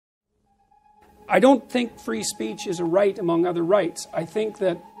I don't think free speech is a right among other rights. I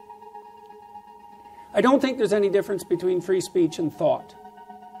don't think there's any difference between free speech and thought.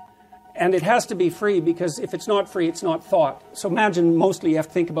 And it has to be free, because if it's not free, it's not thought. So imagine mostly you have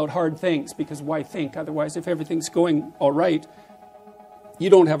to think about hard things, because why think? Otherwise, if everything's going all right, you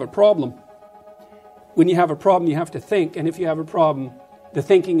don't have a problem. When you have a problem, you have to think. And if you have a problem, the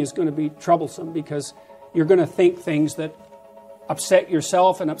thinking is going to be troublesome, because you're going to think things that upset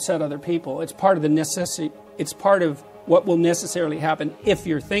yourself and upset other people. It's part of the necessity. It's part of what will necessarily happen if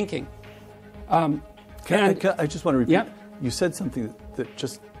you're thinking. I just want to repeat. Yeah. You said something that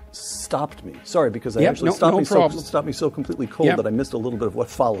just stopped me. Sorry, because I Yep, actually stopped me so completely cold Yep. that I missed a little bit of what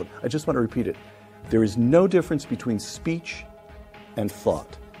followed. I just want to repeat it. There is no difference between speech and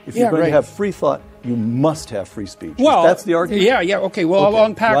thought. If you're going to have free thought, you must have free speech. Well, that's the argument? Yeah, okay. Well, Okay, I'll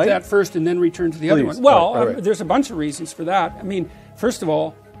unpack right? that first and then return to the other Please. one. Well, All right. there's a bunch of reasons for that. I mean, first of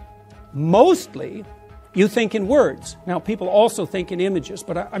all, mostly you think in words. Now, people also think in images,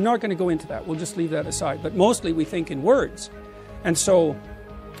 but I'm not going to go into that. We'll just leave that aside. But mostly we think in words. And so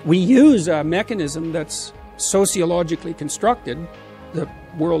we use a mechanism that's sociologically constructed, the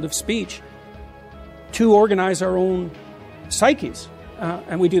world of speech, to organize our own psyches.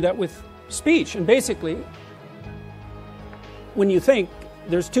 And we do that with speech. And basically, when you think,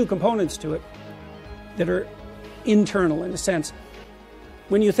 there's two components to it that are internal in a sense.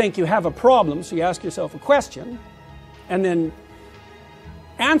 When you think, you have a problem, so you ask yourself a question, and then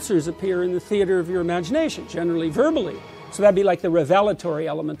answers appear in the theater of your imagination, generally verbally. So that'd be like the revelatory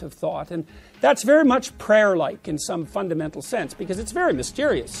element of thought. And that's very much prayer-like in some fundamental sense, because it's very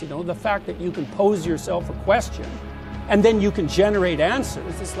mysterious, you know, the fact that you can pose yourself a question and then you can generate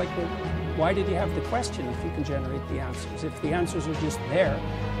answers. It's like, well, why did you have the question if you can generate the answers? If the answers are just there.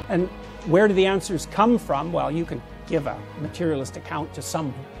 And where do the answers come from? Well, you can give a materialist account to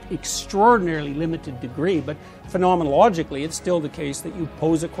some extraordinarily limited degree, but phenomenologically it's still the case that you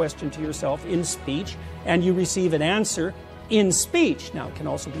pose a question to yourself in speech and you receive an answer in speech. Now, it can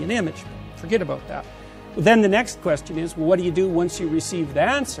also be an image. Forget about that. Then the next question is, well, what do you do once you receive the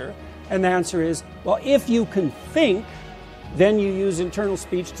answer? And the answer is, well, if you can think, then you use internal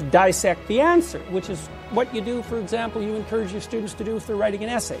speech to dissect the answer, which is what you do, for example, you encourage your students to do if they're writing an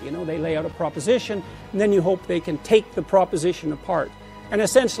essay. You know, they lay out a proposition, and then you hope they can take the proposition apart. And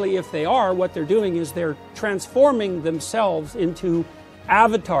essentially, if they are, what they're doing is they're transforming themselves into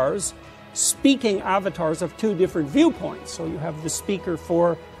avatars, speaking avatars of two different viewpoints. So you have the speaker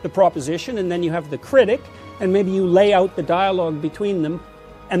for the proposition, and then you have the critic, and maybe you lay out the dialogue between them,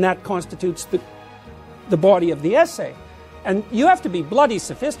 and that constitutes the body of the essay. And you have to be bloody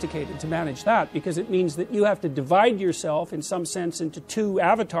sophisticated to manage that, because it means that you have to divide yourself in some sense into two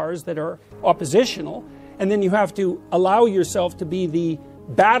avatars that are oppositional, and then you have to allow yourself to be the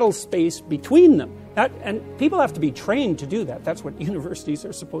battle space between them. And people have to be trained to do that. That's what universities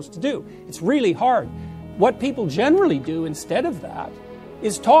are supposed to do. It's really hard. What people generally do instead of that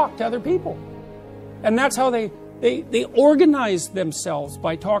is talk to other people. And that's how they organize themselves,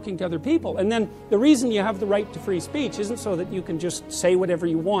 by talking to other people. And then the reason you have the right to free speech isn't so that you can just say whatever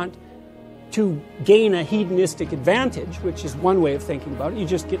you want to gain a hedonistic advantage, which is one way of thinking about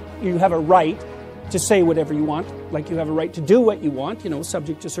it. You have a right to say whatever you want, like you have a right to do what you want, you know,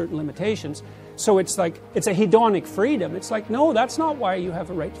 subject to certain limitations. So it's like, it's a hedonic freedom. It's like, no, that's not why you have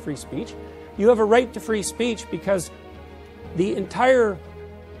a right to free speech. You have a right to free speech because the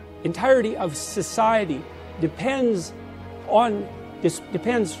entirety of society depends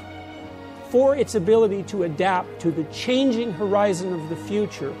for its ability to adapt to the changing horizon of the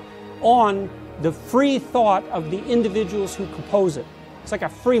future on the free thought of the individuals who compose it. It's like a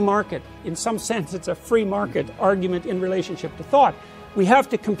free market. In some sense, it's a free market argument in relationship to thought. We have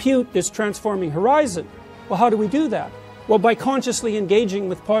to compute this transforming horizon. Well, how do we do that? Well, by consciously engaging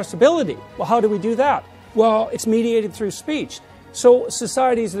with possibility. Well, how do we do that? Well, it's mediated through speech. So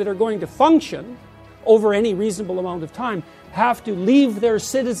societies that are going to function over any reasonable amount of time have to leave their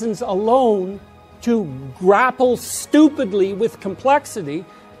citizens alone to grapple stupidly with complexity,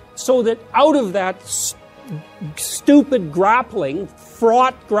 so that out of that stupid grappling,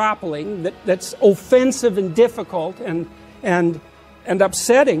 fraught grappling that's offensive and difficult and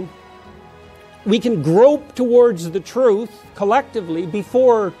upsetting, we can grope towards the truth collectively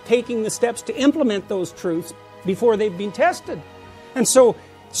before taking the steps to implement those truths before they've been tested. And so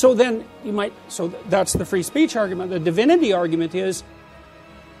that's the free speech argument. The divinity argument is,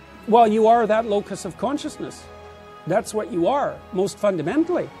 well, you are that locus of consciousness. That's what you are, most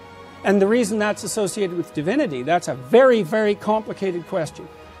fundamentally. And the reason that's associated with divinity, that's a very, very complicated question.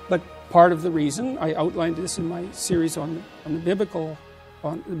 But part of the reason, I outlined this in my series on the biblical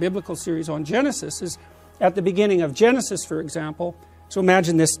on the biblical series on Genesis, is at the beginning of Genesis, for example. So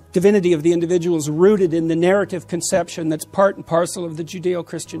imagine this divinity of the individual is rooted in the narrative conception that's part and parcel of the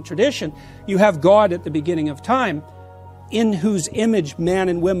Judeo-Christian tradition. You have God at the beginning of time, in whose image man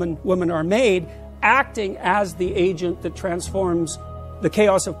and woman are made, acting as the agent that transforms the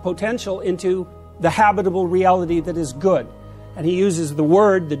chaos of potential into the habitable reality that is good. And he uses the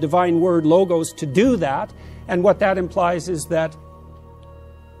word, the divine word, logos, to do that. And what that implies is that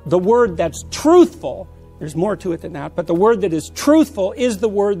the word that's truthful, there's more to it than that, but the word that is truthful is the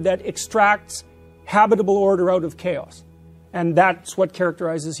word that extracts habitable order out of chaos. And that's what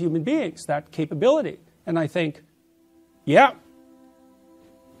characterizes human beings, that capability. And I think, yeah,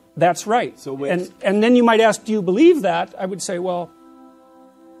 that's right. So and then you might ask, do you believe that? I would say, well,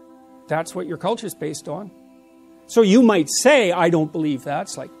 that's what your culture is based on. So you might say, I don't believe that.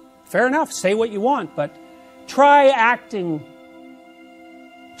 It's like, fair enough, say what you want, but try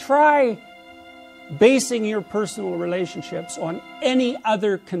basing your personal relationships on any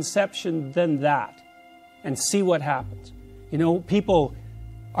other conception than that and see what happens. You know, people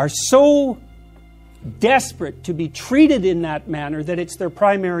are so desperate to be treated in that manner that it's their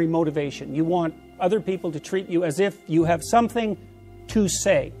primary motivation. You want other people to treat you as if you have something to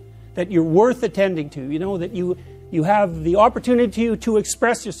say, that you're worth attending to, you know, that you have the opportunity to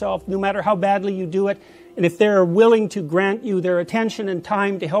express yourself no matter how badly you do it. And if they're willing to grant you their attention and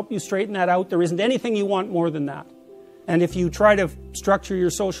time to help you straighten that out, there isn't anything you want more than that. And if you try to structure your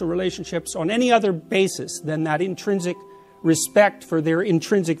social relationships on any other basis than that intrinsic respect for their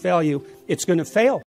intrinsic value, it's going to fail.